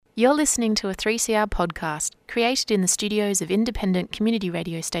You're listening to a 3CR podcast created in the studios of independent community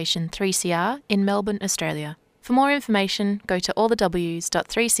radio station 3CR in Melbourne, Australia. For more information, go to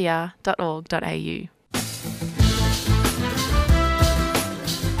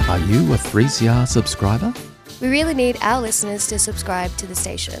allthews.3cr.org.au. Are you a 3CR subscriber? We really need our listeners to subscribe to the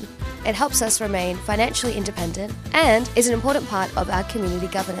station. It helps us remain financially independent and is an important part of our community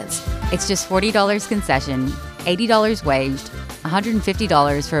governance. It's just $40 concession, $80 waived,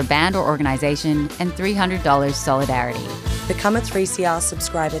 $150 for a band or organisation, and $300 solidarity. Become a 3CR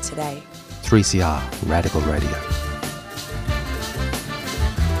subscriber today. 3CR Radical Radio.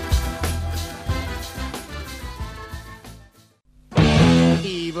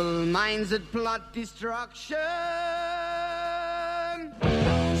 Evil minds that plot destruction,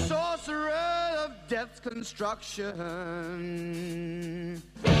 sorcerer of death's construction,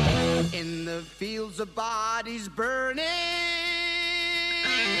 in the fields of bodies burning,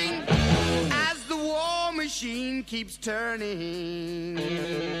 as the war machine keeps turning,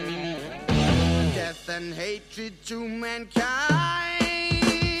 death and hatred to mankind,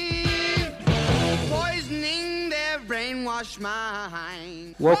 poisoning their brainwashed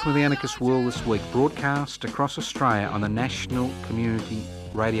mind. Welcome to the Anarchist World This Week, broadcast across Australia on the National Community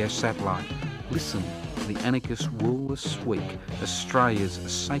Radio Satellite. Listen to the Anarchist World This Week, Australia's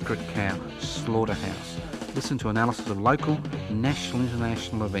sacred cow slaughterhouse. Listen to analysis of local, national,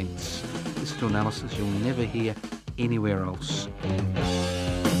 international events. Listen to analysis you'll never hear anywhere else.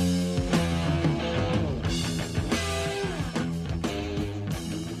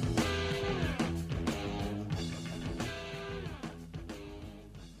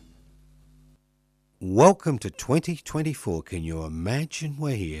 Welcome to 2024. Can you imagine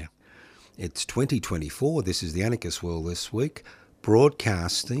we're here? It's 2024. This is the Anarchist World This Week,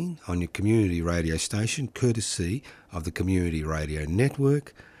 broadcasting on your community radio station, courtesy of the Community Radio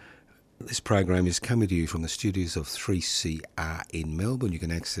Network. This program is coming to you from the studios of 3CR in Melbourne. You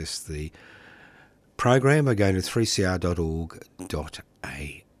can access the program by going to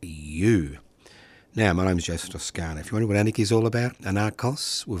 3cr.org.au. Now, my name is Joseph Toscano. If you wonder what anarchy is all about,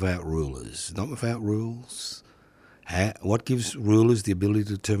 anarchos without rulers, not without rules. What gives rulers the ability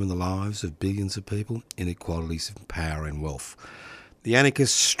to determine the lives of billions of people? Inequalities of power and wealth. The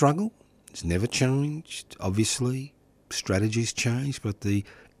anarchist struggle has never changed. Obviously, strategies change, but the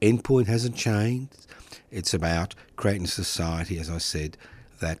end point hasn't changed. It's about creating a society, as I said,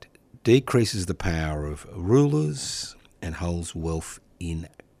 that decreases the power of rulers and holds wealth in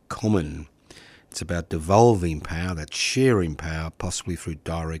common. It's about devolving power, that sharing power, possibly through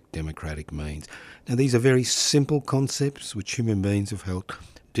direct democratic means. Now, these are very simple concepts which human beings have held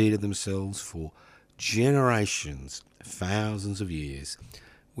dear to themselves for generations, thousands of years.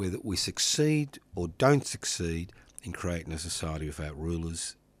 Whether we succeed or don't succeed in creating a society without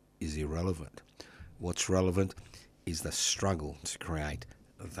rulers is irrelevant. What's relevant is the struggle to create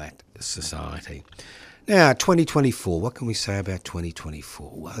that society. Now, 2024, what can we say about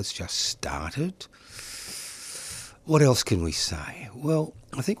 2024? Well, it's just started. What else can we say? Well,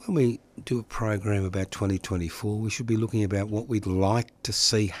 I think when we do a program about 2024, we should be looking about what we'd like to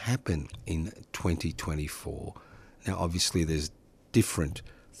see happen in 2024. Now, obviously, there's different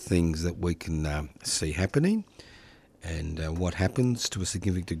things that we can see happening, and what happens to a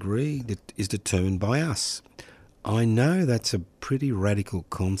significant degree is determined by us. I know that's a pretty radical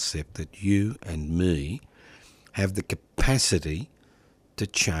concept that you and me have the capacity to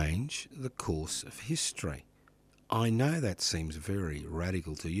change the course of history. I know that seems very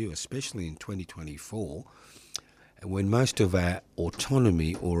radical to you, especially in 2024, when most of our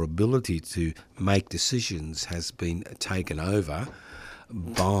autonomy or ability to make decisions has been taken over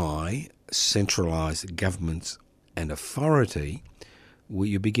by centralised governments and authority.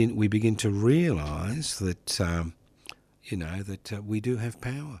 We begin to realise that, we do have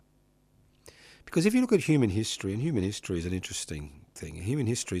power. Because if you look at human history, and human history is an interesting thing. Human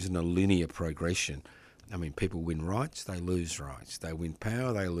history isn't a linear progression. I mean, people win rights, they lose rights. They win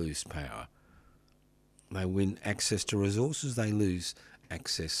power, they lose power. They win access to resources, they lose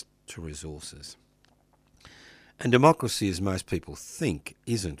access to resources. And democracy, as most people think,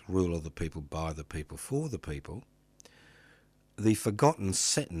 isn't rule of the people, by the people, for the people. The forgotten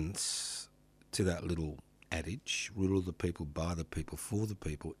sentence to that little adage, rule of the people, by the people, for the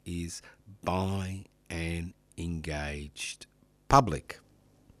people, is by an engaged public.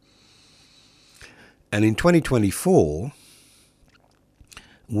 And in 2024,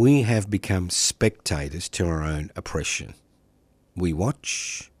 we have become spectators to our own oppression. We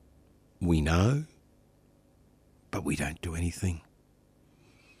watch, we know, but we don't do anything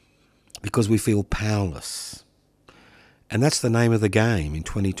because we feel powerless. And that's the name of the game in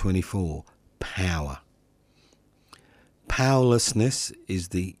 2024, power. Powerlessness is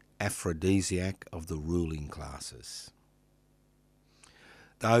the aphrodisiac of the ruling classes.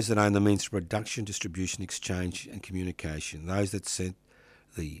 Those that own the means of production, distribution, exchange and communication. Those that set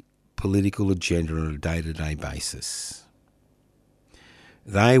the political agenda on a day-to-day basis.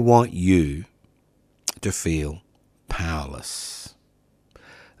 They want you to feel powerless.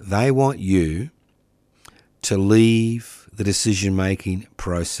 They want you to leave the decision-making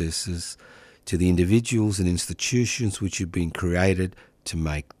processes to the individuals and institutions which have been created to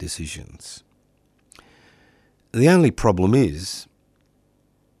make decisions. The only problem is,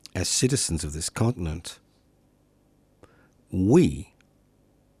 as citizens of this continent, we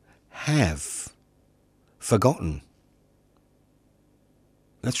have forgotten.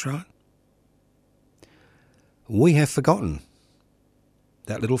 That's right. We have forgotten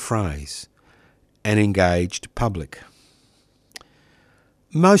that little phrase, an engaged public.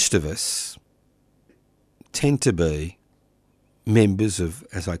 Most of us tend to be members of,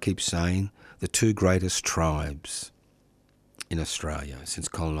 as I keep saying, the two greatest tribes in Australia since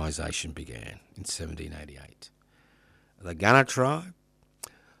colonisation began in 1788. The Gunner tribe,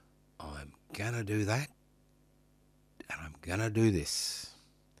 I'm going to do that, and I'm going to do this.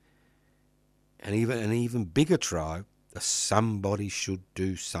 And even an even bigger tribe, somebody should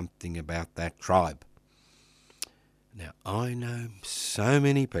do something about that tribe. Now, I know so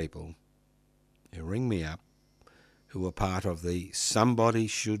many people who ring me up who are part of the somebody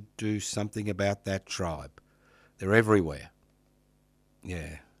should do something about that tribe. They're everywhere.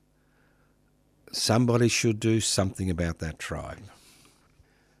 Yeah. Somebody should do something about that tribe.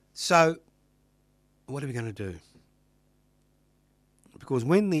 So, what are we going to do? Because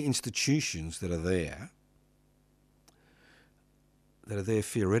when the institutions that are there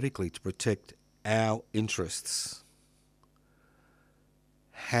theoretically to protect our interests,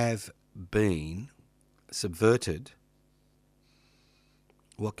 have been subverted,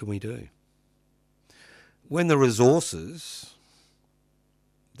 what can we do? When the resources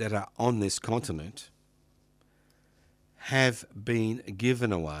that are on this continent have been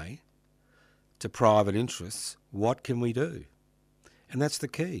given away to private interests, what can we do? And that's the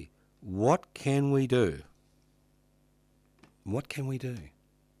key. What can we do? What can we do?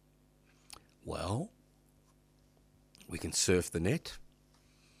 Well, we can surf the net.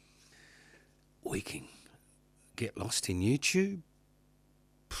 We can get lost in YouTube.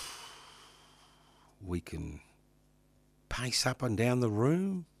 We can pace up and down the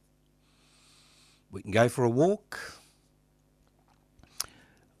room. We can go for a walk.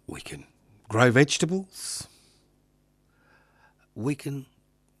 We can grow vegetables. We can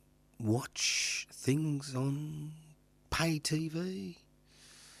watch things on pay TV.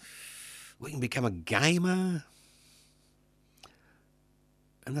 We can become a gamer.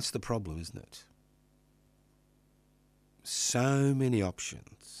 And that's the problem, isn't it? So many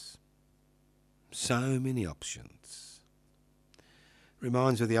options. So many options.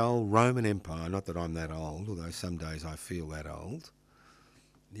 Reminds me of the old Roman Empire. Not that I'm that old, although some days I feel that old.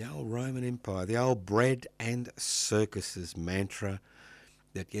 The old Roman Empire, the old bread and circuses mantra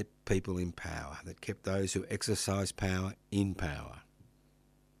that get people in power, that kept those who exercise power in power.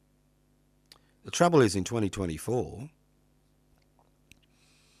 The trouble is, in 2024,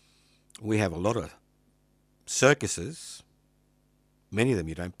 we have a lot of circuses, many of them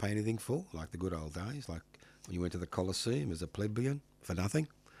you don't pay anything for, like the good old days, like when you went to the Colosseum as a plebeian for nothing,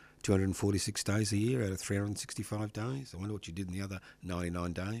 246 days a year out of 365 days. I wonder what you did in the other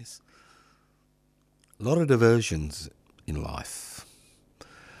 99 days. A lot of diversions in life.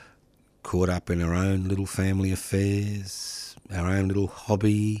 Caught up in our own little family affairs, our own little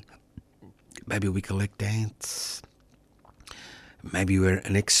hobby. Maybe we collect ants. Maybe we're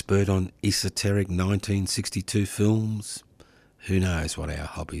an expert on esoteric 1962 films. Who knows what our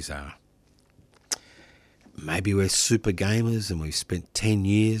hobbies are? Maybe we're super gamers and we've spent 10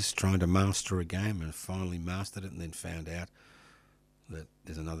 years trying to master a game and finally mastered it and then found out that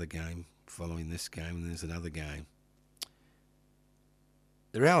there's another game following this game and there's another game.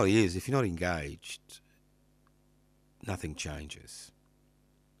 The reality is, if you're not engaged, nothing changes.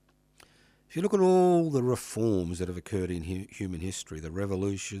 If you look at all the reforms that have occurred in human history, the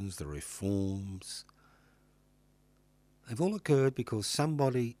revolutions, the reforms, they've all occurred because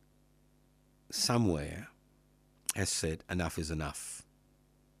somebody, somewhere, has said enough is enough.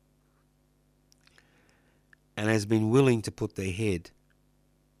 And has been willing to put their head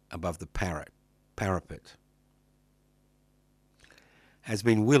above the parapet. Has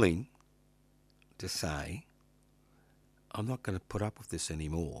been willing to say, I'm not going to put up with this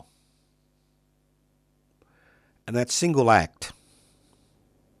anymore. And that single act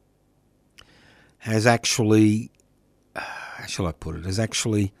has actually, how shall I put it, has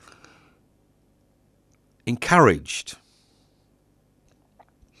actually encouraged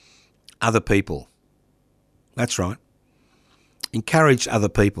other people. That's right. Encouraged other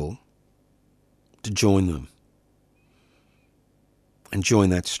people to join them and join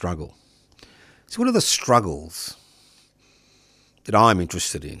that struggle. So what are the struggles that I'm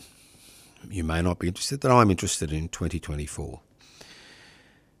interested in? You may not be interested, that I'm interested in 2024.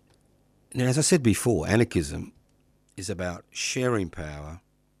 Now, as I said before, anarchism is about sharing power,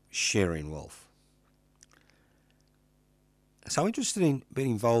 sharing wealth. So I'm interested in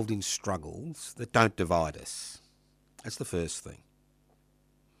being involved in struggles that don't divide us. That's the first thing.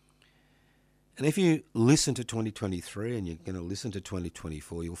 And if you listen to 2023 and you're going to listen to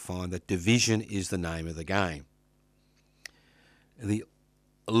 2024, you'll find that division is the name of the game. The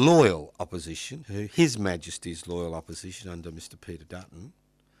loyal opposition, His Majesty's loyal opposition under Mr. Peter Dutton,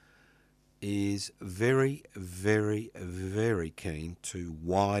 is very, very, very keen to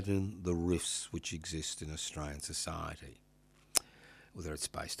widen the rifts which exist in Australian society. Whether it's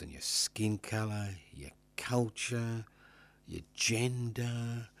based on your skin colour, your culture, your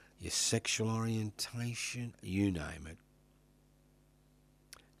gender, your sexual orientation, you name it.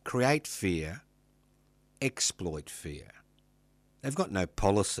 Create fear, exploit fear. They've got no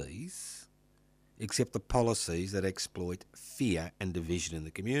policies except the policies that exploit fear and division in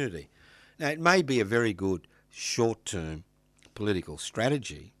the community. Now, it may be a very good short-term political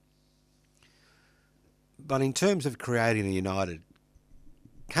strategy, but in terms of creating a united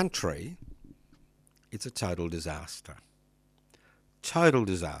country, it's a total disaster. Total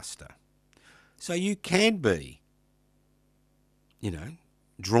disaster. So you can be,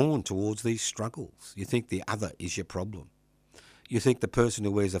 drawn towards these struggles. You think the other is your problem. You think the person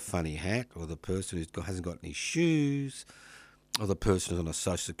who wears a funny hat, or the person who hasn't got any shoes, or the person who's on a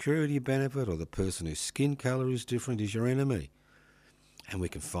social security benefit, or the person whose skin colour is different is your enemy. And we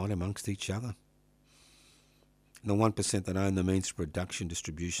can fight amongst each other. And the 1% that own the means of production,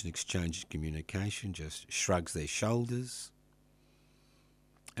 distribution, exchange and communication just shrugs their shoulders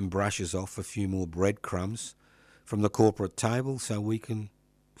and brushes off a few more breadcrumbs from the corporate table so we can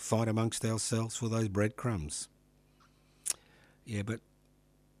fight amongst ourselves for those breadcrumbs. Yeah, but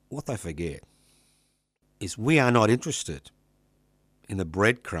what they forget is we are not interested in the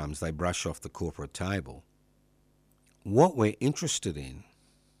breadcrumbs they brush off the corporate table. What we're interested in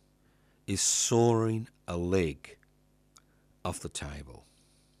is sawing a leg off the table.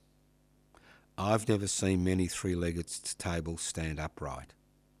 I've never seen many three-legged tables stand upright.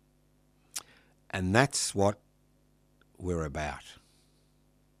 And that's what we're about.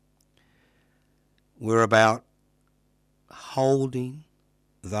 We're about holding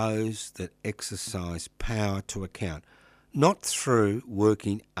those that exercise power to account, not through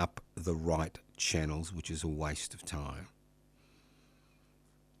working up the right channels, which is a waste of time,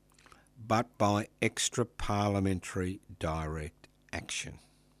 but by extra parliamentary direct action.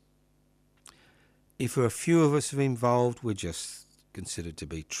 If a few of us are involved, we're just considered to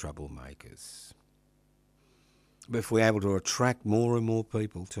be troublemakers. But if we're able to attract more and more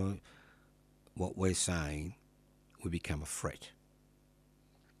people to what we're saying, we become a threat.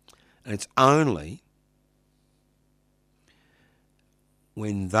 And it's only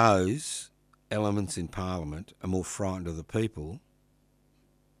when those elements in Parliament are more frightened of the people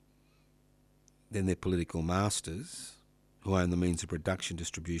than their political masters, who own the means of production,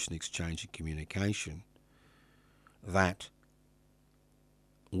 distribution, exchange and communication, that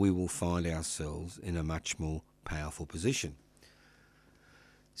we will find ourselves in a much more powerful position.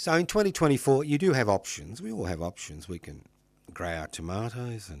 So in 2024, you do have options. We all have options. We can grow our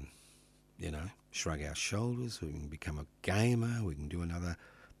tomatoes and, shrug our shoulders. We can become a gamer. We can do another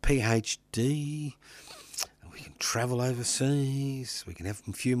PhD. We can travel overseas. We can have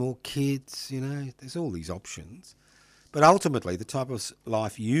a few more kids. There's all these options. But ultimately, the type of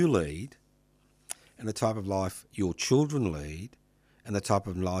life you lead and the type of life your children lead and the type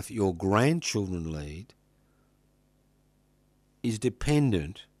of life your grandchildren lead is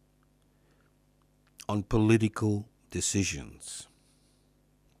dependent on political decisions.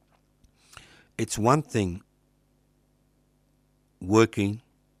 It's one thing working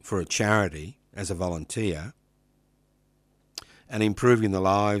for a charity as a volunteer and improving the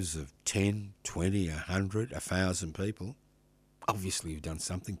lives of 10, 20, 100, 1,000 people. Obviously you've done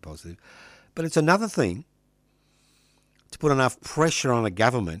something positive. But it's another thing to put enough pressure on a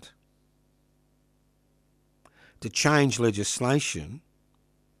government to change legislation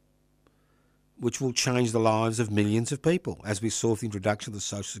which will change the lives of millions of people, as we saw with the introduction of the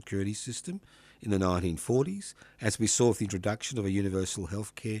social security system in the 1940s, as we saw with the introduction of a universal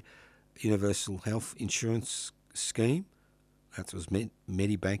health insurance scheme. That was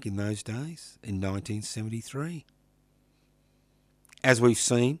Medibank in those days, in 1973. As we've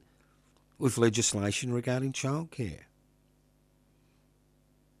seen with legislation regarding childcare.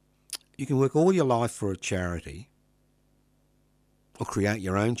 You can work all your life for a charity or create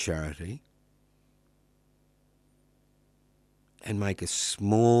your own charity and make a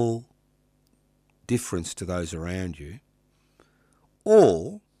small difference to those around you,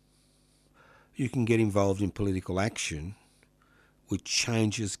 or you can get involved in political action which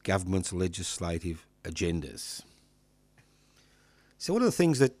changes government's legislative agendas. So what are the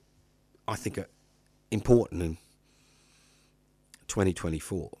things that I think are important in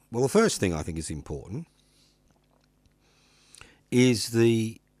 2024? Well, the first thing I think is important is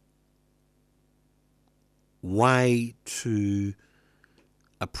the way to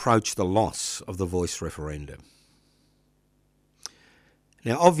approach the loss of the voice referendum.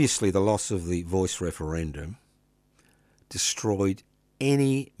 Now, obviously, the loss of the voice referendum destroyed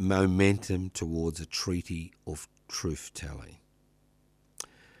any momentum towards a treaty of truth-telling.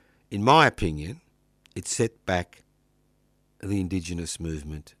 In my opinion, it set back the Indigenous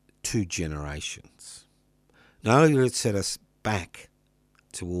movement 2 generations. Not only did it set us back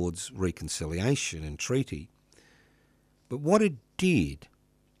towards reconciliation and treaty, but what it did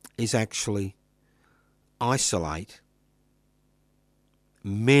is actually isolate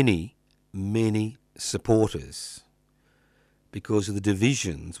many, many supporters because of the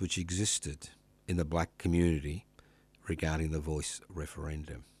divisions which existed in the black community regarding the voice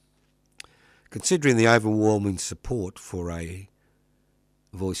referendum. Considering the overwhelming support for a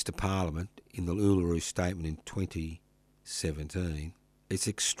voice to Parliament in the Uluru Statement in 2017, it's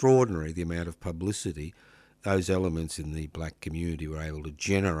extraordinary the amount of publicity those elements in the black community were able to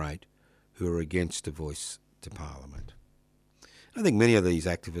generate who are against a voice to Parliament. I think many of these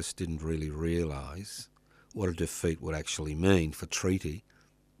activists didn't really realise what a defeat would actually mean for treaty,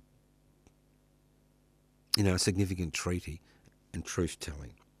 a significant treaty and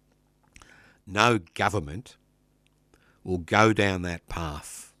truth-telling. No government will go down that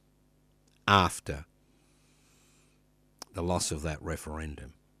path after the loss of that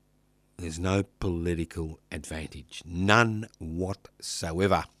referendum. There's no political advantage, none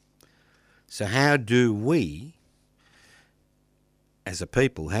whatsoever. So how do we, as a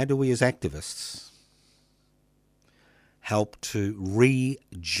people, how do we as activists help to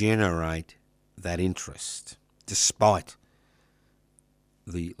regenerate that interest despite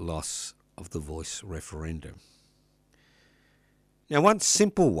the loss of the voice referendum? Now, one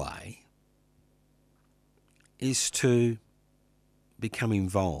simple way is to become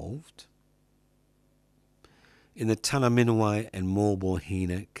involved in the Tunnerminnerwait and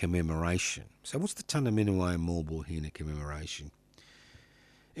Maulboyheenner commemoration. So what's the Tunnerminnerwait and Maulboyheenner commemoration?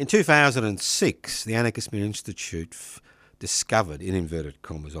 In 2006, the Anarchist Media Institute discovered, in inverted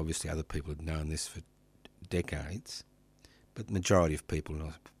commas, obviously other people had known this for decades, but the majority of people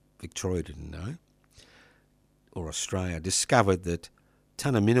in Victoria didn't know, or Australia, discovered that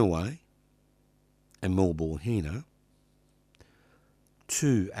Tunnerminnerwait and Maulboyheenner,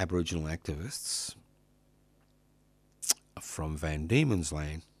 2 Aboriginal activists from Van Diemen's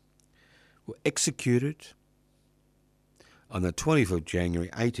Land, were executed on the 20th of January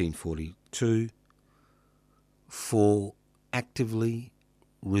 1842 for actively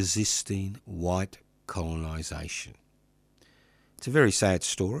resisting white colonisation. It's a very sad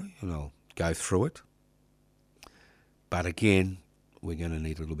story, and I'll go through it. But again, we're going to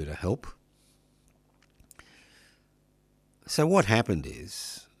need a little bit of help. So what happened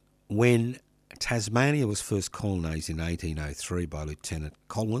is, when Tasmania was first colonised in 1803 by Lieutenant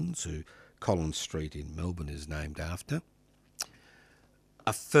Collins, who Collins Street in Melbourne is named after,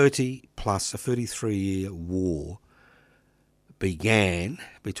 a 33-year war began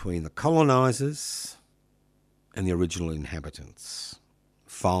between the colonisers and the original inhabitants,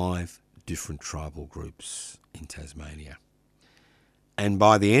 5 different tribal groups in Tasmania. And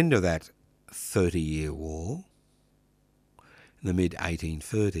by the end of that 30-year war, in the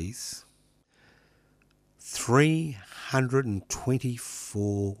mid-1830s,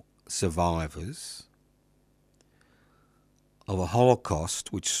 324 survivors of a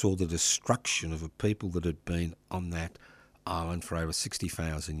Holocaust which saw the destruction of a people that had been on that island for over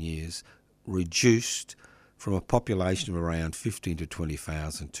 60,000 years, reduced from a population of around 15 to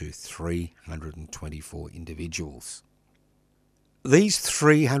 20,000 to 324 individuals. These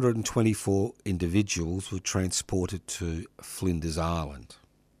 324 individuals were transported to Flinders Island,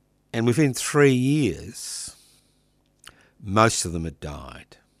 and within 3 years, most of them had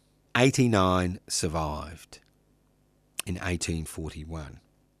died. 89 survived in 1841.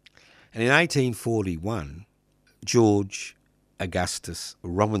 And in 1841, George Augustus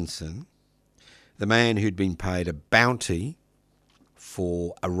Robinson, the man who'd been paid a bounty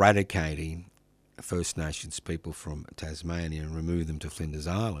for eradicating First Nations people from Tasmania and remove them to Flinders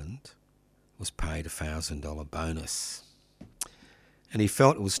Island, was paid a $1,000 bonus. And he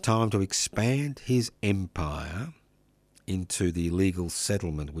felt it was time to expand his empire into the illegal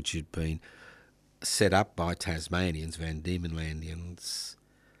settlement which had been set up by Tasmanians, Van Diemen Landians,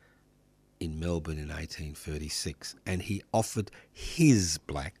 in Melbourne in 1836. And he offered his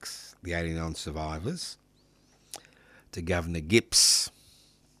blacks, the 89 survivors, to Governor Gipps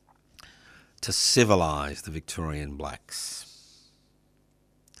to civilise the Victorian blacks.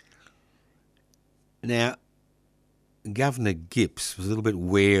 Now, Governor Gipps was a little bit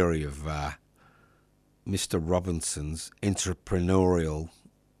wary of Mr. Robinson's entrepreneurial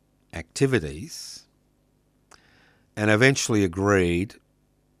activities and eventually agreed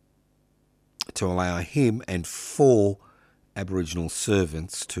to allow him and 4 Aboriginal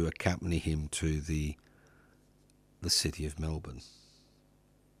servants to accompany him to the city of Melbourne.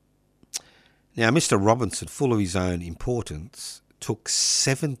 Now, Mr. Robinson, full of his own importance, took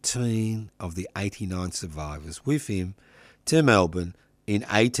 17 of the 89 survivors with him to Melbourne in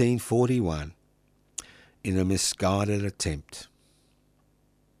 1841 in a misguided attempt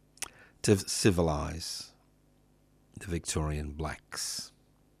to civilise the Victorian blacks.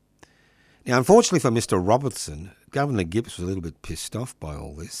 Now, unfortunately for Mr. Robinson, Governor Gipps was a little bit pissed off by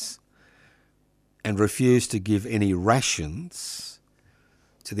all this and refused to give any rations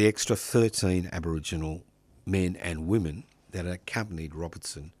to the extra 13 Aboriginal men and women that had accompanied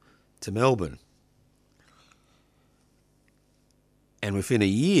Robinson to Melbourne. And within a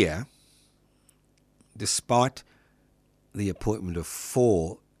year, despite the appointment of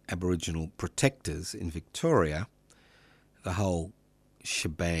 4 Aboriginal protectors in Victoria, the whole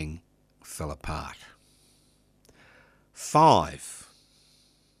shebang fell apart. 5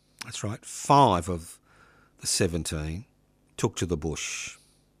 of the 17 took to the bush,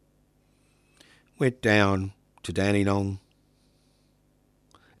 went down to Dandenong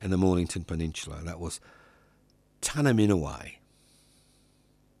and the Mornington Peninsula. That was Tunnerminnerway,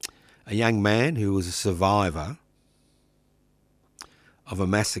 a young man who was a survivor of a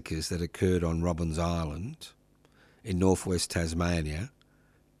massacres that occurred on Robbins Island in northwest Tasmania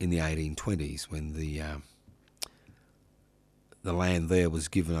in the 1820s, when the land there was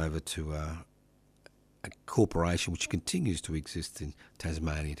given over to a corporation which continues to exist in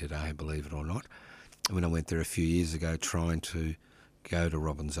Tasmania today, believe it or not. When I went there a few years ago trying to go to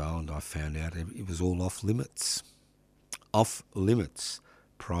Robbins Island, I found out it was all off limits,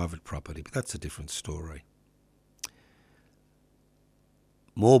 private property, but that's a different story.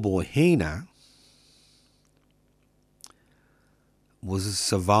 Morbohina was a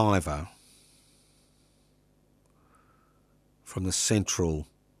survivor from the Central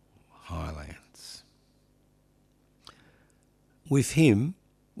Highlands. With him,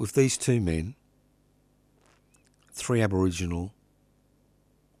 with these 2 men, 3 Aboriginal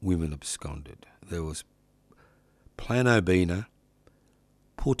women absconded. There was Planobina,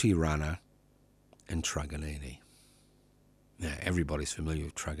 Putirana and Truganini. Now, everybody's familiar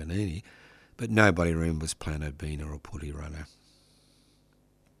with Truganini, but nobody remembers Planobina or Putirana.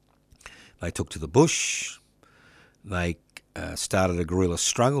 They took to the bush. They started a guerrilla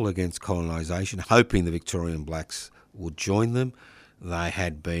struggle against colonisation, hoping the Victorian blacks would join them. They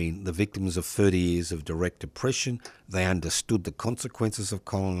had been the victims of 30 years of direct oppression. They understood the consequences of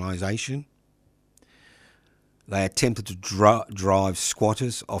colonisation. They attempted to drive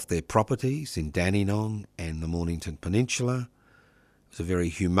squatters off their properties in Dandenong and the Mornington Peninsula. It was a very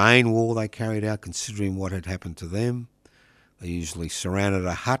humane war they carried out, considering what had happened to them. They usually surrounded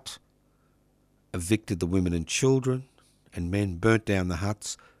a hut, evicted the women and children and men, burnt down the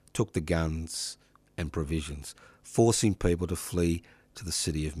huts, took the guns and provisions, forcing people to flee to the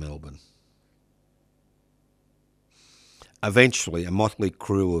city of Melbourne. Eventually, a motley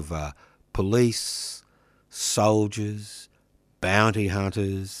crew of police, soldiers, bounty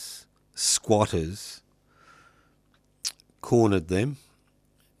hunters, squatters cornered them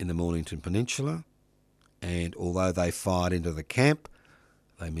in the Mornington Peninsula, and although they fired into the camp,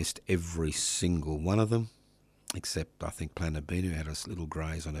 they missed every single one of them, except I think Planobina, who had a little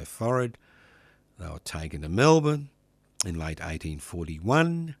graze on her forehead. They were taken to Melbourne in late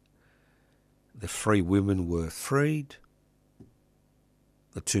 1841. The 3 women were freed.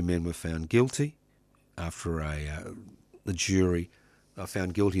 The 2 men were found guilty after the jury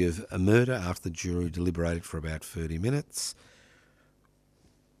found guilty of a murder after the jury deliberated for about 30 minutes.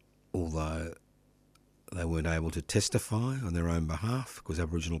 although they weren't able to testify on their own behalf because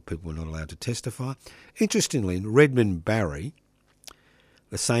Aboriginal people were not allowed to testify. Interestingly, Redmond Barry,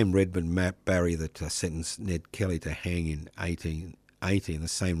 the same Redmond Barry that sentenced Ned Kelly to hang in 1880, and the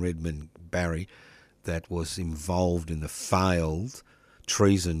same Redmond Barry that was involved in the failed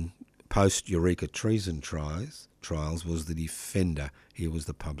treason, post-Eureka treason trials, was the defender. He was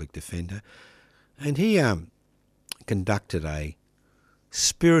the public defender. And he conducted a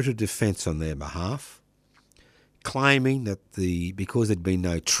spirited defence on their behalf, claiming that because there'd been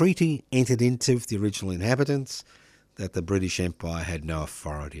no treaty entered into with the original inhabitants, that the British Empire had no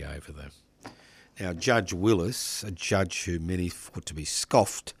authority over them. Now, Judge Willis, a judge who many thought to be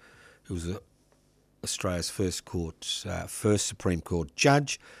scoffed, who was Australia's first Supreme Court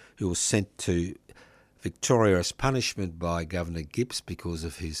judge, who was sent to Victoria as punishment by Governor Gibbs because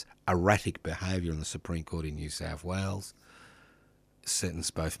of his erratic behaviour in the Supreme Court in New South Wales,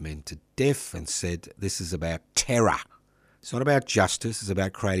 sentenced both men to death and said this is about terror. It's not about justice, it's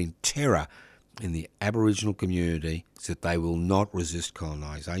about creating terror in the Aboriginal community so that they will not resist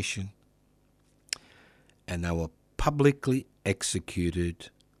colonisation. And they were publicly executed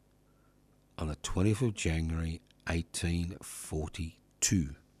on the 20th of January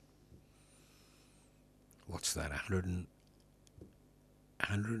 1842. What's that,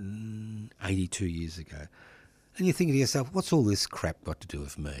 182 years ago. And you're thinking to yourself, what's all this crap got to do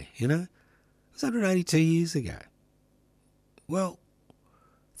with me? You know, it was 182 years ago. Well,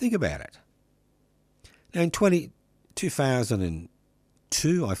 think about it. Now, in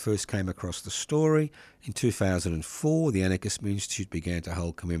 2002, I first came across the story. In 2004, the Anarchist Institute began to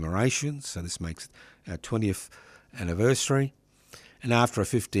hold commemorations, so this makes it our 20th anniversary. And after a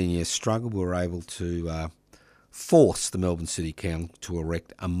 15-year struggle, we were able to force the Melbourne City Council to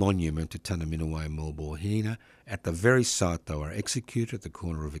erect a monument to Tunnerminnerwait and Maulboyheenner at the very site they were executed, at the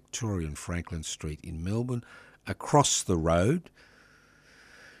corner of Victoria and Franklin Street in Melbourne, across the road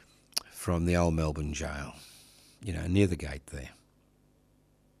from the old Melbourne jail, you know, near the gate there.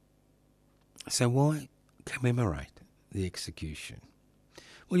 So why commemorate the execution?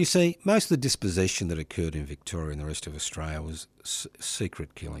 Well, you see, most of the dispossession that occurred in Victoria and the rest of Australia was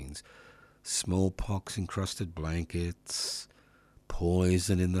secret killings. Smallpox-encrusted blankets,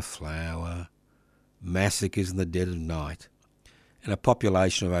 poison in the flour, massacres in the dead of night, and a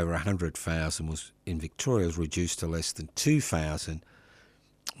population of over 100,000 was in Victoria was reduced to less than 2,000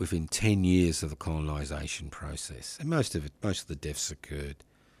 within 10 years of the colonisation process. And most of the deaths occurred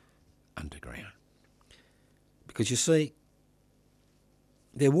underground. Because you see,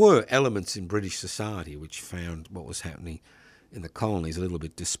 there were elements in British society which found what was happening in the colonies a little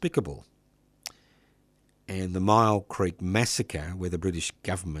bit despicable. And the Myall Creek massacre, where the British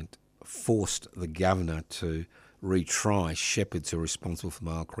government forced the governor to retry shepherds who were responsible for the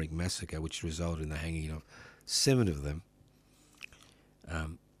Myall Creek massacre, which resulted in the hanging of 7 of them,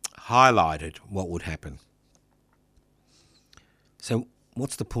 highlighted what would happen. So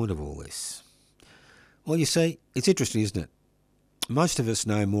what's the point of all this? Well, you see, it's interesting, isn't it? Most of us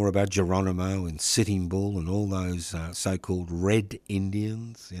know more about Geronimo and Sitting Bull and all those so-called Red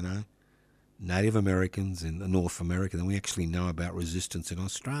Indians, you know, Native Americans in North America than we actually know about resistance in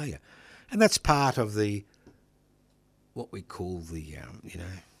Australia. And that's part of what we call the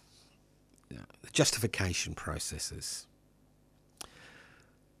justification processes.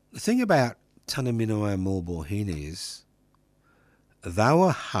 The thing about Tunnerminnerwait and Maulboyheenner is they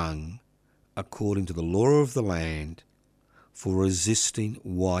were hung according to the law of the land for resisting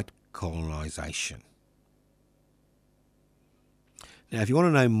white colonisation. Now, if you want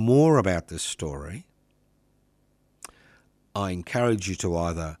to know more about this story, I encourage you to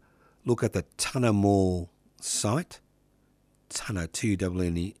either look at the Tunnermaul site, Tunner,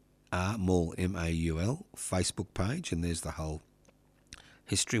 T-U-N-N-E-R, Maul, M-A-U-L, Facebook page, and there's the whole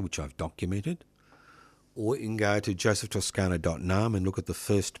history which I've documented. Or you can go to josephtoscano.num and look at the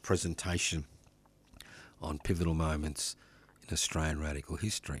first presentation on pivotal moments in Australian radical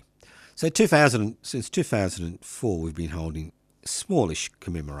history. So since 2004, we've been holding smallish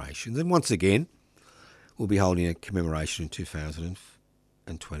commemorations, and once again, we'll be holding a commemoration in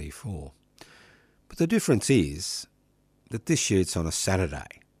 2024. But the difference is that this year it's on a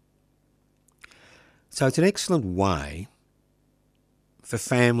Saturday. So it's an excellent way for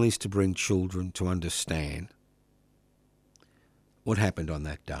families to bring children to understand what happened on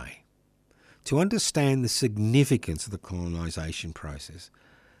that day, to understand the significance of the colonisation process,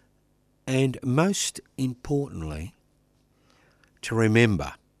 and most importantly, to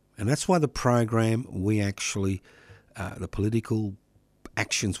remember. And that's why the program we actually, the political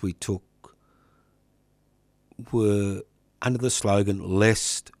actions we took were under the slogan,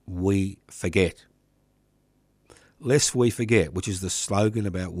 Lest We Forget. Lest We Forget, which is the slogan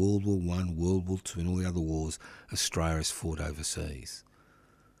about World War I, World War II and all the other wars Australia has fought overseas.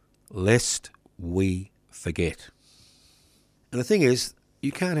 Lest we forget. And the thing is,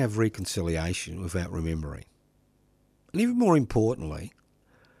 you can't have reconciliation without remembering. And even more importantly,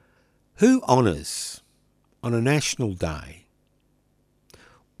 who honours on a national day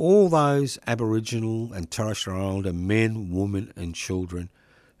all those Aboriginal and Torres Strait Islander men, women and children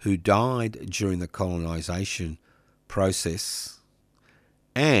who died during the colonisation process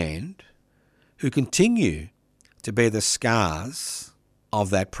and who continue to bear the scars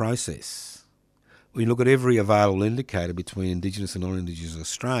of that process? When you look at every available indicator between Indigenous and non-Indigenous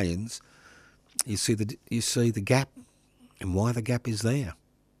Australians, you see the gap and why the gap is there.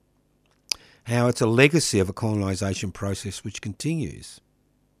 How it's a legacy of a colonisation process which continues.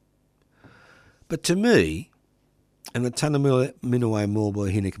 But to me, and the Tanami Miniway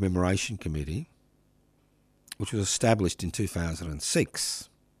Mulbahina Commemoration Committee, which was established in 2006,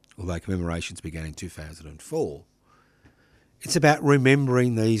 although commemorations began in 2004, it's about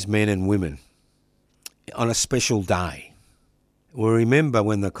remembering these men and women on a special day. We remember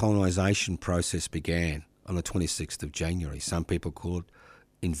when the colonisation process began on the 26th of January. Some people call it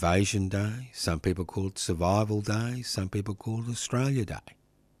Invasion Day, some people call it Survival Day, some people call it Australia Day.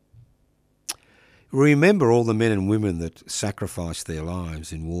 Remember all the men and women that sacrificed their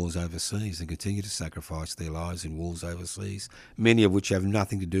lives in wars overseas and continue to sacrifice their lives in wars overseas, many of which have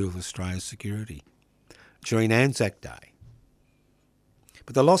nothing to do with Australia's security, during Anzac Day.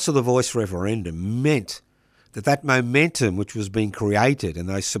 But the loss of the Voice referendum meant that momentum which was being created and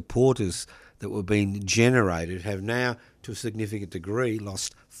those supporters that were being generated have now, to a significant degree,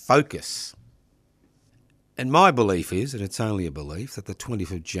 lost focus. And my belief is, and it's only a belief, that the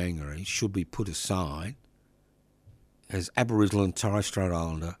 20th of January should be put aside as Aboriginal and Torres Strait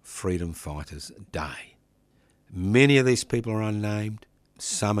Islander Freedom Fighters Day. Many of these people are unnamed,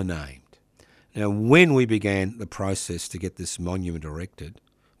 some are named. Now, when we began the process to get this monument erected,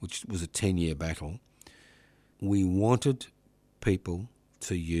 which was a 10-year battle, we wanted people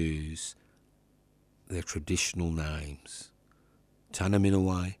to use their traditional names,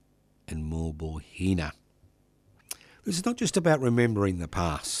 Tanami and Mulbahina. This is not just about remembering the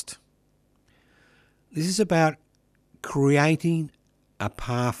past. This is about creating a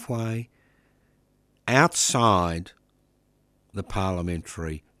pathway outside the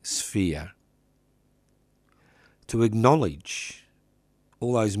parliamentary sphere to acknowledge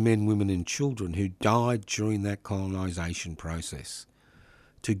all those men, women and children who died during that colonisation process,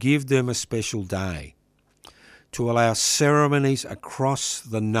 to give them a special day, to allow ceremonies across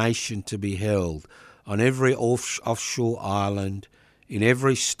the nation to be held on every offshore island, in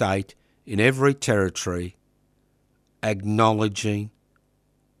every state, in every territory, acknowledging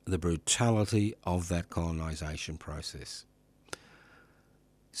the brutality of that colonisation process.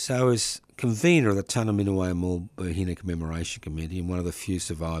 So as convener of the Tanami Mulbahina Commemoration Committee and one of the few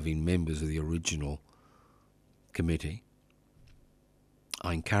surviving members of the original committee,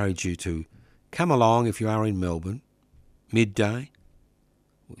 I encourage you to come along if you are in Melbourne, midday.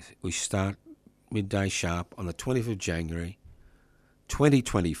 We start midday sharp on the 20th of January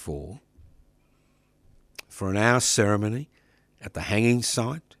 2024 for an hour ceremony at the hanging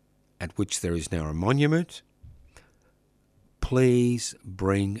site, at which there is now a monument. Please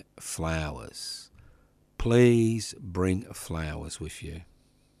bring flowers. Please bring flowers with you.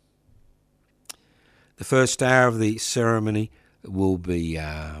 The first hour of the ceremony will be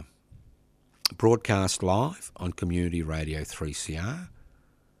broadcast live on Community Radio 3CR,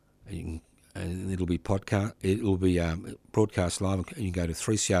 and it'll be podcast. It'll be broadcast live, and you can go to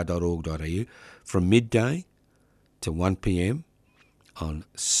 3cr.org.au from midday to 1 p.m. on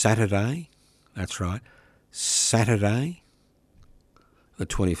Saturday. That's right, Saturday, the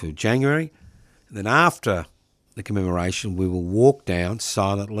 20th of January. And then after the commemoration, we will walk down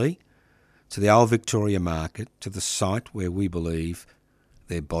silently to the old Victoria Market, to the site where we believe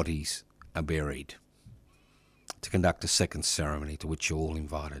their bodies are buried, to conduct a second ceremony to which you're all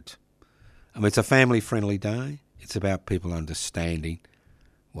invited. I mean, it's a family-friendly day. It's about people understanding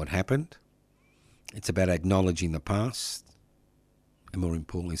what happened. It's about acknowledging the past. And more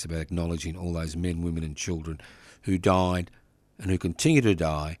importantly, it's about acknowledging all those men, women and children who died and who continue to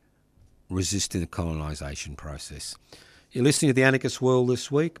die resisting the colonisation process. You're listening to The Anarchist World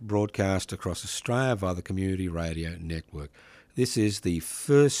This Week, broadcast across Australia via the Community Radio Network. This is the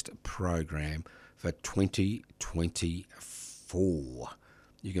first program for 2024.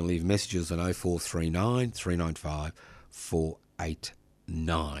 You can leave messages on 0439 395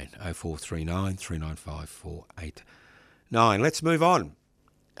 489. 0439 395 489. 9. Let's move on.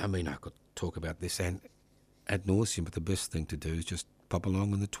 I mean, I could talk about this and ad nauseum, but the best thing to do is just pop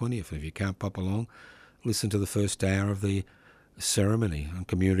along on the 20th. If you can't pop along, listen to the first hour of the ceremony on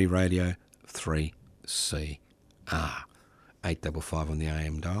Community Radio 3CR. 855 on the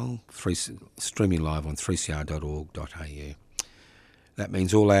AM dial, streaming live on 3cr.org.au. That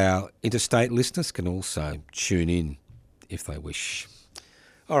means all our interstate listeners can also tune in if they wish.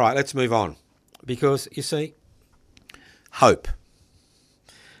 All right, let's move on. Because, you see, hope.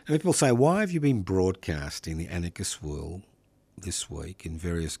 And people say, why have you been broadcasting the Anarchist World this week in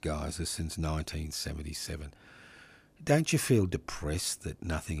various guises since 1977? Don't you feel depressed that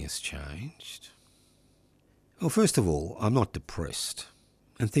nothing has changed? Well, first of all, I'm not depressed,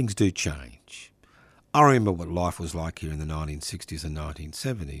 and things do change. I remember what life was like here in the 1960s and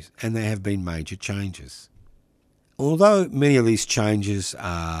 1970s, and there have been major changes. Although many of these changes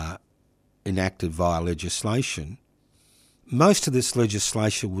are enacted via legislation, most of this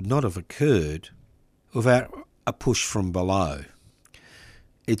legislation would not have occurred without a push from below.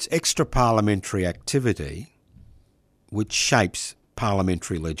 It's extra-parliamentary activity which shapes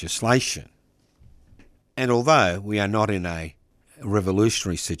parliamentary legislation. And although we are not in a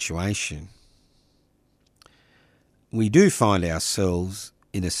revolutionary situation, we do find ourselves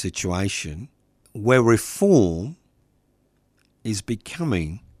in a situation where reform is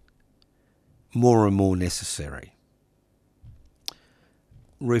becoming more and more necessary.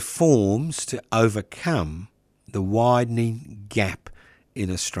 Reforms to overcome the widening gap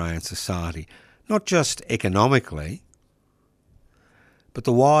in Australian society, not just economically, but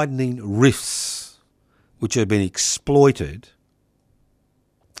the widening rifts which have been exploited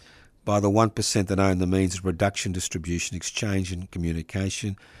by the 1% that own the means of production, distribution, exchange and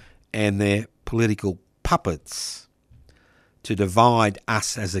communication, and their political puppets to divide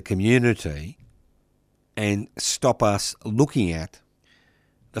us as a community and stop us looking at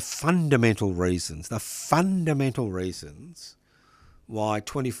the fundamental reasons why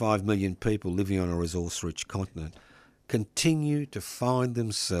 25 million people living on a resource-rich continent continue to find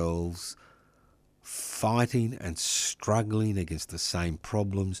themselves fighting and struggling against the same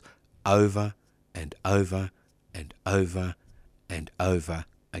problems over and over and over and over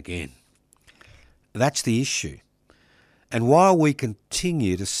again. That's the issue. And while we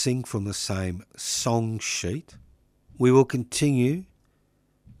continue to sing from the same song sheet, we will continue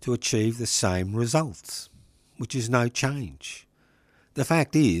to achieve the same results, which is no change. The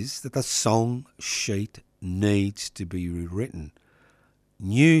fact is that the song sheet needs to be rewritten.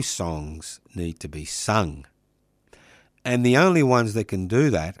 New songs need to be sung. And the only ones that can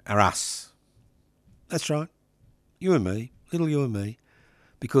do that are us. That's right. You and me, little you and me.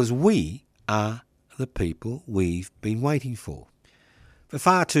 Because we are the people we've been waiting for. For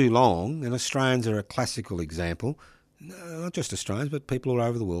far too long, and Australians are a classical example, not just Australians, but people all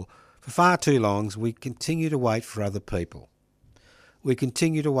over the world, for far too long we continue to wait for other people. We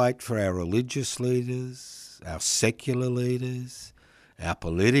continue to wait for our religious leaders, our secular leaders, our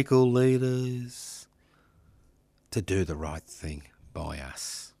political leaders to do the right thing by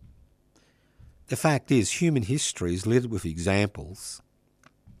us. The fact is, human history is littered with examples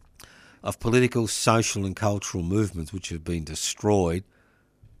of political, social and cultural movements which have been destroyed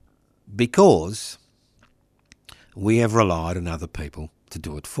because we have relied on other people to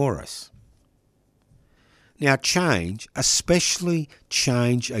do it for us. Now change, especially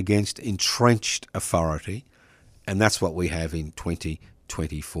change against entrenched authority, and that's what we have in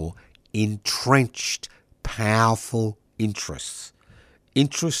 2024, entrenched powerful interests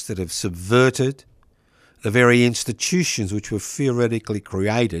that have subverted the very institutions which were theoretically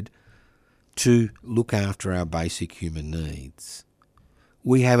created to look after our basic human needs.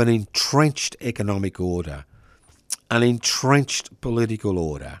 We have an entrenched economic order, an entrenched political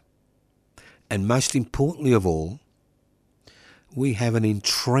order, and most importantly of all, we have an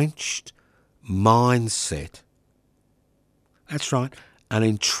entrenched mindset. That's right, an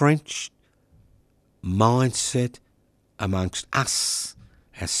entrenched mindset amongst us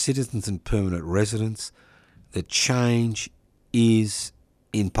as citizens and permanent residents that change is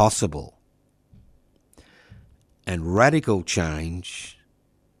impossible. And radical change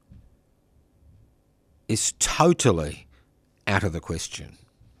is totally out of the question.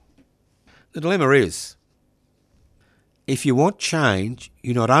 The dilemma is, if you want change,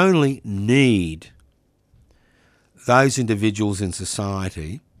 you not only need those individuals in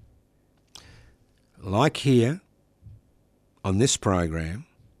society, like here on this program,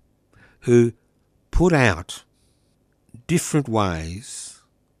 who put out different ways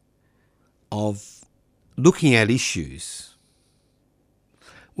of looking at issues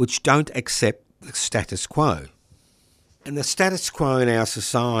which don't accept the status quo. And the status quo in our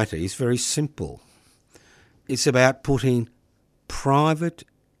society is very simple. It's about putting private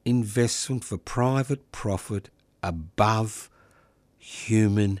investment for private profit above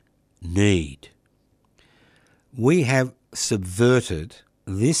human need. We have subverted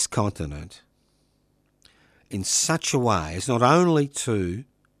this continent in such a way as not only to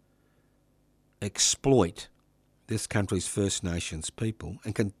exploit this country's First Nations people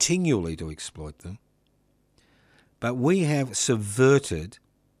and continually to exploit them, but we have subverted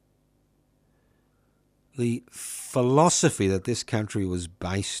the philosophy that this country was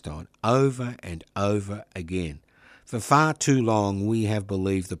based on over and over again. For far too long we have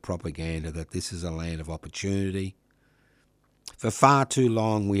believed the propaganda that this is a land of opportunity. For far too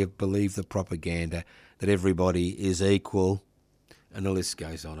long we have believed the propaganda that everybody is equal, and the list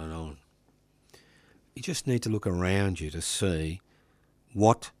goes on and on. You just need to look around you to see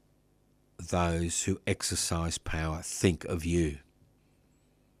what those who exercise power think of you.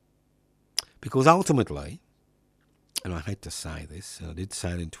 Because ultimately, and I hate to say this, and I did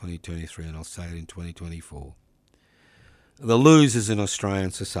say it in 2023 and I'll say it in 2024, the losers in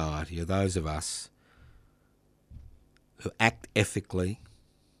Australian society are those of us who act ethically,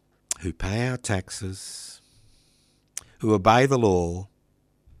 who pay our taxes, who obey the law,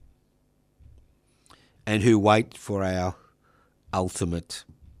 and who wait for our ultimate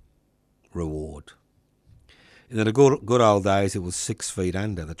reward. In the good old days, it was 6 feet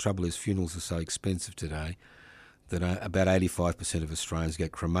under. The trouble is, funerals are so expensive today that about 85% of Australians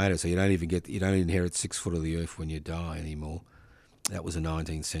get cremated, so you don't inherit 6 foot of the earth when you die anymore. That was a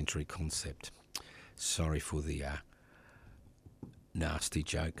 19th century concept. Sorry for the nasty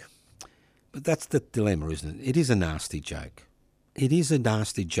joke. But that's the dilemma, isn't it? It is a nasty joke. It is a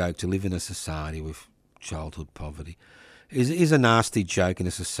nasty joke to live in a society with childhood poverty. It is a nasty joke in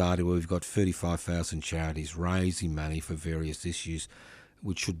a society where we've got 35,000 charities raising money for various issues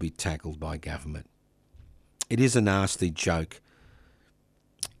which should be tackled by government. It is a nasty joke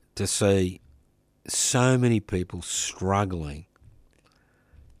to see so many people struggling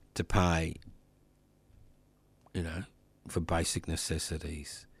to pay, for basic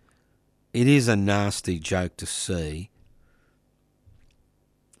necessities. It is a nasty joke to see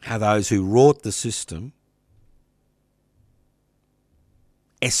how those who wrought the system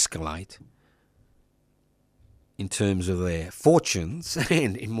escalate in terms of their fortunes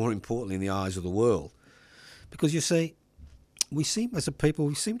and, more importantly, in the eyes of the world. Because, you see, as a people,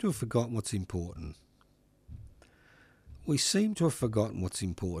 we seem to have forgotten what's important. We seem to have forgotten what's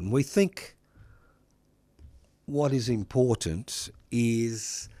important. We think what is important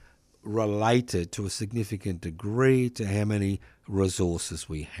is related to a significant degree to how many resources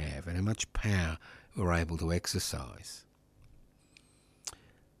we have and how much power we're able to exercise.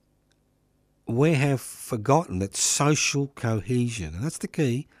 We have forgotten that social cohesion, and that's the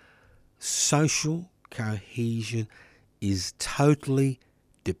key, social cohesion is totally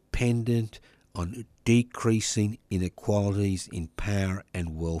dependent on decreasing inequalities in power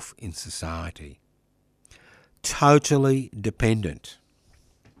and wealth in society. Totally dependent.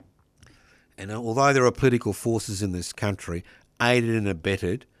 And although there are political forces in this country aided and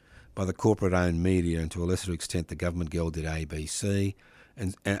abetted by the corporate-owned media and to a lesser extent the government-gelded ABC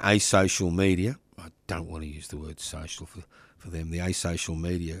and asocial media, I don't want to use the word social for them, the asocial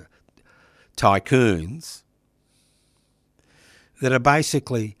media tycoons that are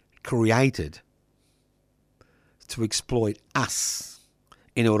basically created to exploit us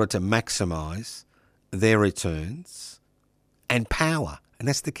in order to maximise their returns and power. And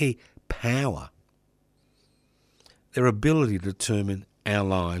that's the key, power. Their ability to determine our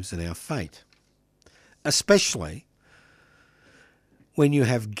lives and our fate. Especially when you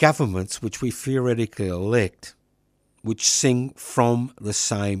have governments which we theoretically elect which sing from the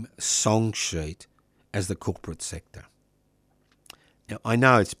same song sheet as the corporate sector. Now, I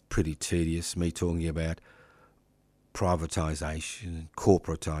know it's pretty tedious, me talking about privatisation and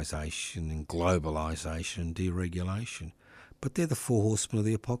corporatisation and globalisation and deregulation, but they're the 4 horsemen of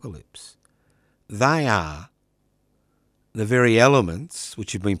the apocalypse. They are the very elements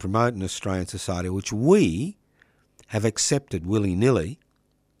which have been promoted in Australian society, which we have accepted willy-nilly,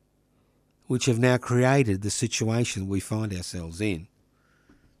 which have now created the situation we find ourselves in,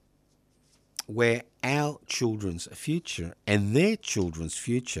 where our children's future and their children's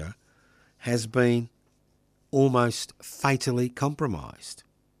future has been almost fatally compromised.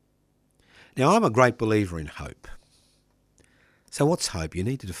 Now, I'm a great believer in hope. So what's hope? You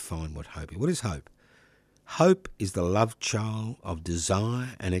need to define what hope is. What is hope? Hope is the love child of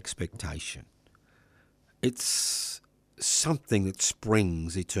desire and expectation. It's something that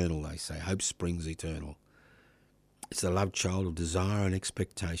springs eternal, they say. Hope springs eternal. It's the love child of desire and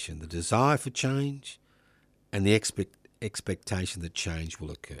expectation. The desire for change and the expectation that change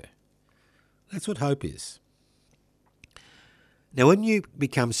will occur. That's what hope is. Now, when you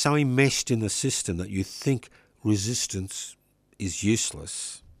become so enmeshed in the system that you think resistance is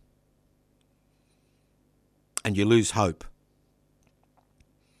useless and you lose hope,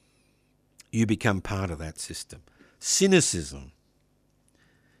 you become part of that system. Cynicism,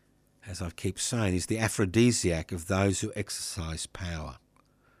 as I keep saying, is the aphrodisiac of those who exercise power.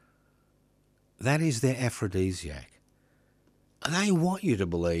 That is their aphrodisiac. They want you to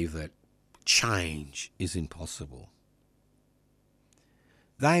believe that change is impossible.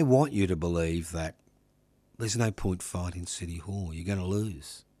 They want you to believe that there's no point fighting City Hall, you're going to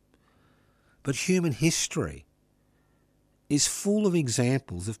lose. But human history is full of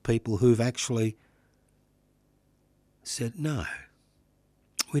examples of people who've actually said, no,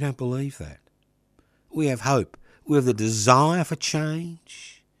 we don't believe that. We have hope. We have the desire for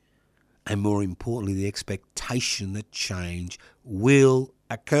change, and more importantly, the expectation that change will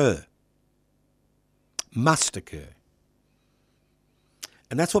occur, must occur.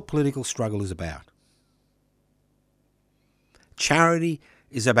 And that's what political struggle is about. Charity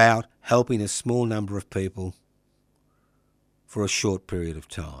is about helping a small number of people for a short period of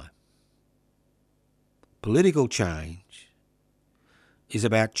time. Political change is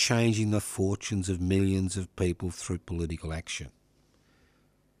about changing the fortunes of millions of people through political action.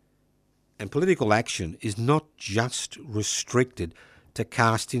 And political action is not just restricted to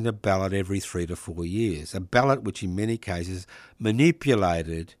casting a ballot every 3 to 4 years, a ballot which in many cases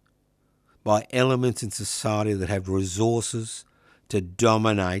manipulated by elements in society that have resources to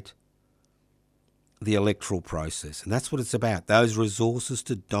dominate the electoral process. And that's what it's about, those resources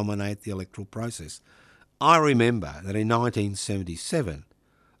to dominate the electoral process. I remember that in 1977,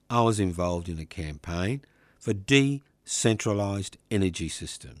 I was involved in a campaign for decentralised energy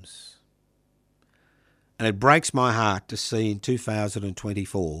systems. And it breaks my heart to see in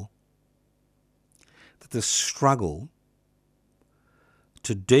 2024 that the struggle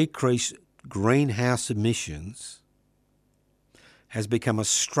to decrease greenhouse emissions has become a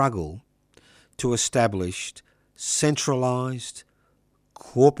struggle to establish centralised,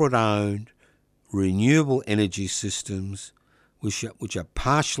 corporate-owned, renewable energy systems which are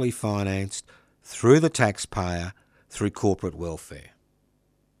partially financed through the taxpayer through corporate welfare.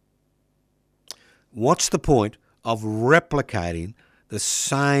 What's the point of replicating the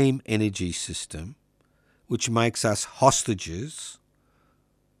same energy system which makes us hostages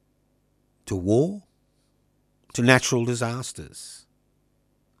to war, to natural disasters?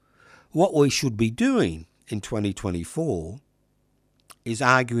 What we should be doing in 2024 is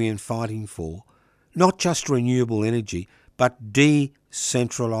arguing and fighting for not just renewable energy, but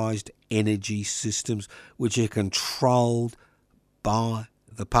decentralised energy systems which are controlled by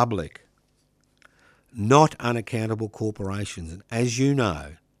the public, not unaccountable corporations. And as you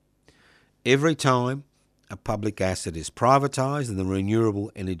know, every time a public asset is privatised, and the renewable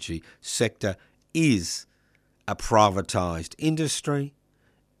energy sector is a privatised industry,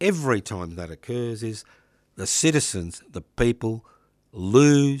 every time that occurs is the citizens, the people,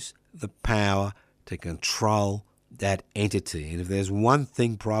 lose the power to control that entity. And if there's one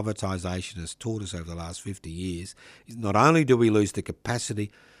thing privatisation has taught us over the last 50 years, is not only do we lose the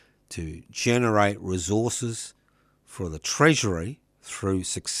capacity to generate resources for the Treasury through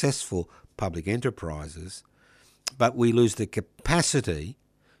successful public enterprises, but we lose the capacity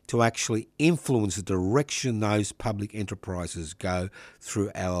to actually influence the direction those public enterprises go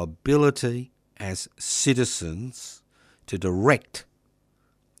through our ability as citizens to direct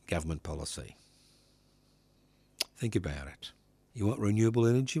government policy. Think about it. You want renewable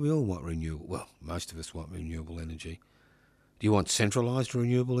energy? We all want renewable. Well, most of us want renewable energy. Do you want centralised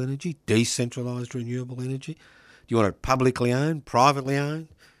renewable energy? Decentralised renewable energy? Do you want it publicly owned? Privately owned?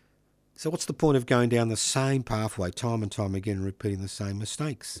 So what's the point of going down the same pathway time and time again and repeating the same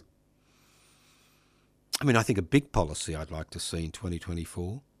mistakes? I mean, I think a big policy I'd like to see in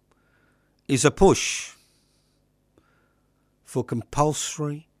 2024 is a push for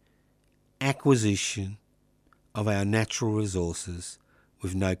compulsory acquisition of our natural resources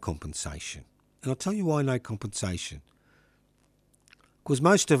with no compensation. And I'll tell you why no compensation. Because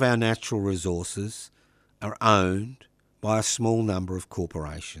most of our natural resources are owned by a small number of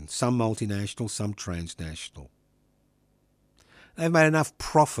corporations, some multinational, some transnational. They've made enough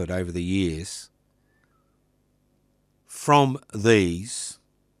profit over the years from these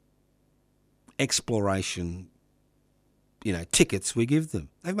exploration, tickets we give them.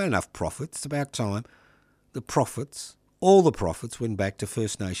 They've made enough profits. It's about time all the profits went back to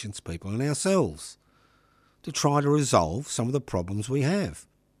First Nations people and ourselves. to try to resolve some of the problems we have.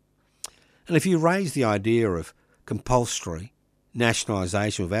 And if you raise the idea of compulsory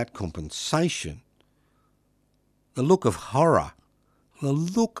nationalisation without compensation, the look of horror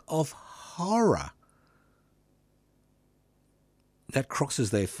that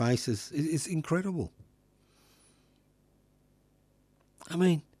crosses their faces is incredible. I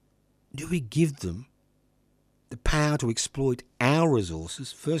mean, do we give them the power to exploit our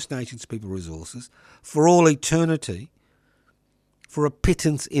resources, First Nations people resources, for all eternity, for a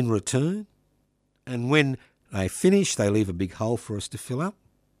pittance in return? And when they finish, they leave a big hole for us to fill up,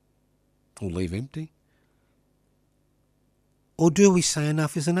 or leave empty? Or do we say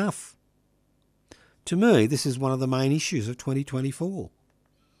enough is enough? To me, this is one of the main issues of 2024.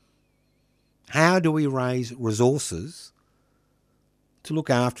 How do we raise resources to look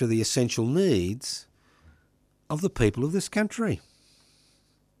after the essential needs of the people of this country?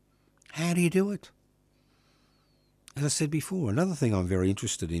 How do you do it? As I said before, another thing I'm very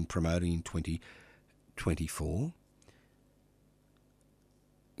interested in promoting in 2024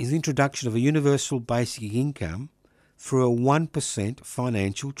 is the introduction of a universal basic income through a 1%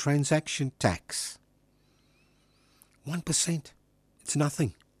 financial transaction tax. 1%. It's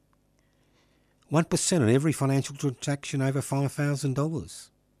nothing. 1% on every financial transaction over $5,000,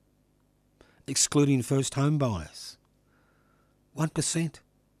 excluding first home buyers. 1%.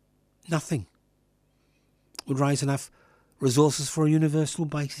 Nothing. Would raise enough resources for a universal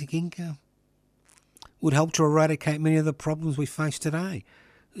basic income. Would help to eradicate many of the problems we face today.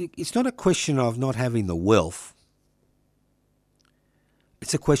 It's not a question of not having the wealth.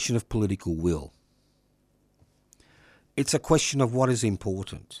 It's a question of political will. It's a question of what is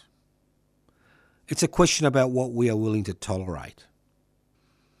important. It's a question about what we are willing to tolerate.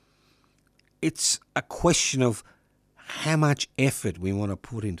 It's a question of how much effort we want to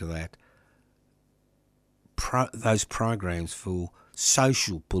put into those programs for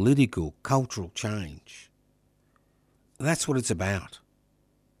social, political, cultural change. That's what it's about.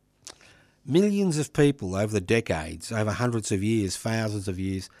 Millions of people over the decades, over hundreds of years, thousands of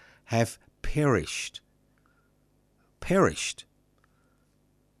years, have perished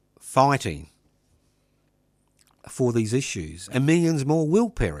fighting for these issues, and millions more will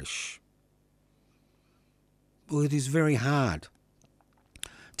perish. Well, it is very hard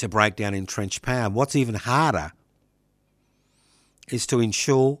to break down entrenched power. What's even harder is to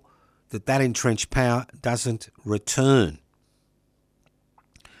ensure that that entrenched power doesn't return.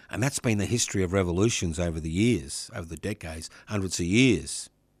 And that's been the history of revolutions over the years, over the decades, hundreds of years.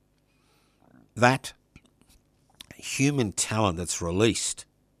 That human talent that's released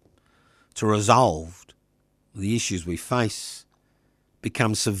to resolve the issues we face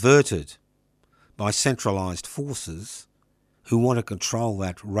becomes subverted by centralised forces who want to control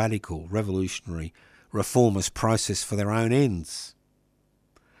that radical, revolutionary, reformist process for their own ends.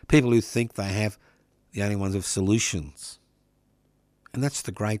 People who think they have the only ones with solutions. And that's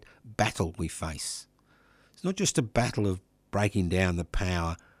the great battle we face. It's not just a battle of breaking down the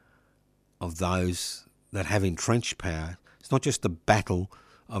power of those that have entrenched power. It's not just a battle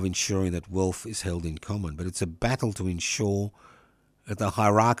of ensuring that wealth is held in common, but it's a battle to ensure that the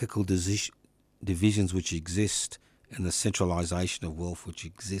hierarchical divisions which exist and the centralisation of wealth which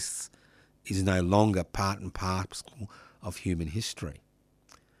exists is no longer part and parcel of human history.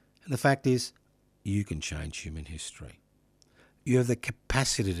 And the fact is, you can change human history. You have the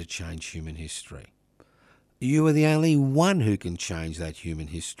capacity to change human history. You are the only one who can change that human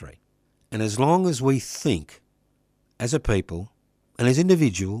history. And as long as we think, as a people and as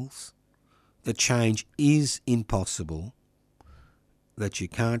individuals, that change is impossible, that you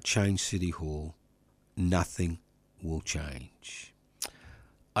can't change City Hall, nothing will change.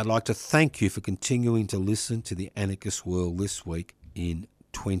 I'd like to thank you for continuing to listen to the Anarchist World this week in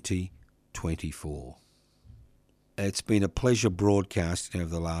 2024. It's been a pleasure broadcasting over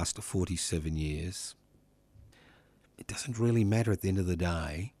the last 47 years. It doesn't really matter at the end of the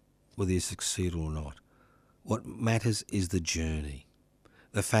day whether you succeed or not. What matters is the journey.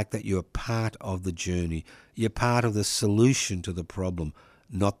 The fact that you're part of the journey. You're part of the solution to the problem,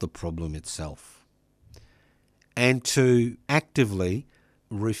 not the problem itself. And to actively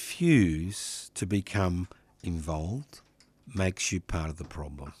refuse to become involved makes you part of the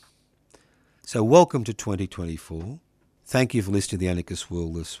problem. So welcome to 2024. Thank you for listening to the Anarchist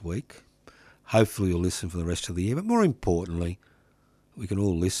World this week. Hopefully you'll listen for the rest of the year. But more importantly, we can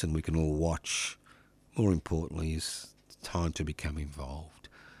all listen, we can all watch. More importantly is time to become involved.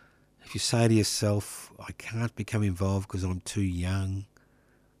 If you say to yourself, I can't become involved because I'm too young,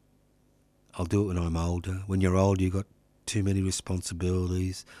 I'll do it when I'm older. When you're older, you've got too many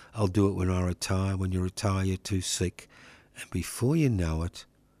responsibilities. I'll do it when I retire. When you retire, you're too sick. And before you know it,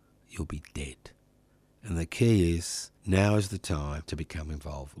 you'll be dead. And the key is, now is the time to become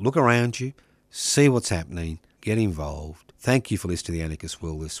involved. Look around you, see what's happening, get involved. Thank you for listening to the Anarchist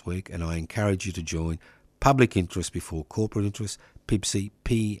World this week, and I encourage you to join Public Interest Before Corporate Interest,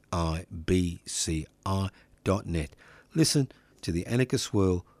 PIBCI, PIBCI.net. Listen to the Anarchist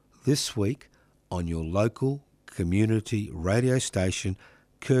World this week on your local community radio station,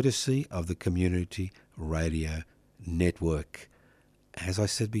 courtesy of the Community Radio Network. As I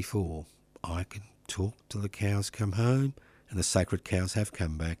said before, I can talk till the cows come home, and the sacred cows have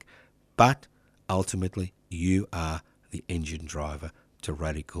come back, but ultimately you are the engine driver to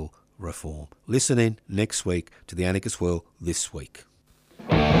radical reform. Listen in next week to the Anarchist World this week.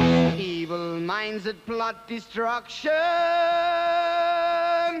 Evil minds that plot destruction,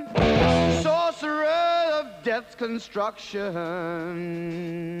 sorcerer of death's construction.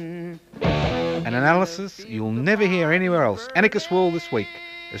 An analysis you'll never hear anywhere else. Anarchist World this week.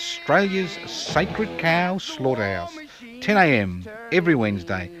 Australia's sacred cow slaughterhouse. 10 a.m. every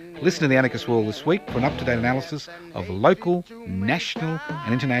Wednesday. Listen to the Anarchist World this week for an up-to-date analysis of local, national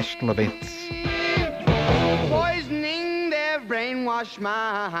and international events. Poisoning their brainwashed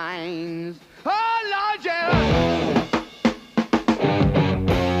minds. Oh, Lord, yeah.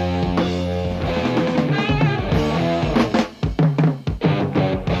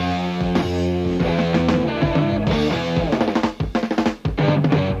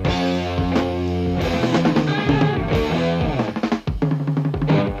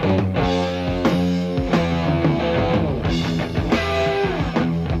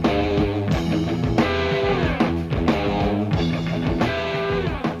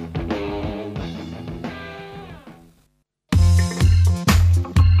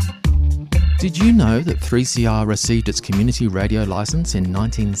 Did you know that 3CR received its community radio licence in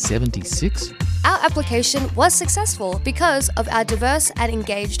 1976? Our application was successful because of our diverse and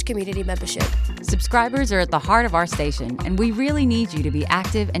engaged community membership. Subscribers are at the heart of our station, and we really need you to be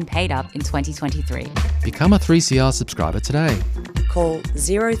active and paid up in 2023. Become a 3CR subscriber today. Call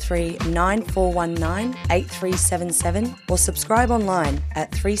 039419 8377 or subscribe online at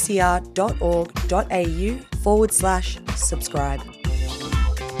 3cr.org.au/subscribe.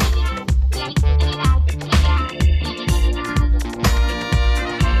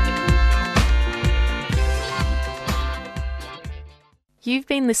 You've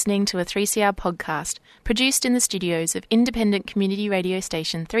been listening to a 3CR podcast produced in the studios of independent community radio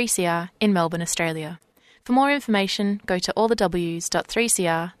station 3CR in Melbourne, Australia. For more information, go to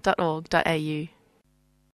allthews.3cr.org.au.